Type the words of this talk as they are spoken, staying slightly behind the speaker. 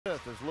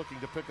Smith is looking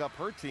to pick up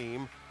her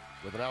team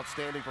with an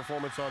outstanding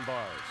performance on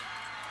bars.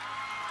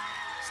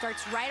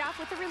 Starts right off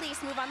with the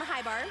release move on the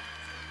high bar.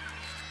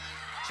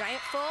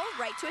 Giant full,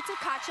 right to it to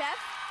Tkachev.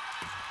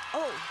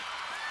 Oh,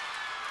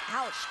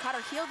 ouch, caught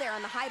her heel there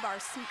on the high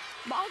bar.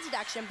 Small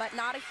deduction, but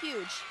not a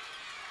huge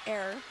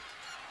error.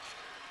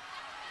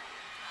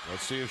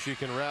 Let's see if she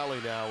can rally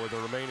now with the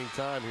remaining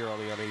time here on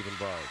the uneven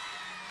bars.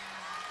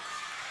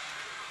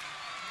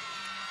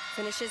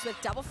 Finishes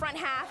with double front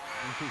half.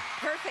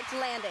 Perfect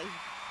landing.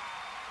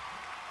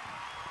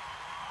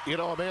 You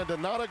know, Amanda,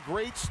 not a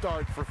great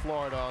start for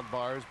Florida on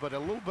bars, but a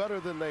little better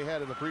than they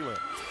had in the prelim.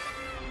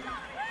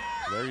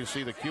 There you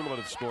see the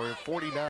cumulative score, 49.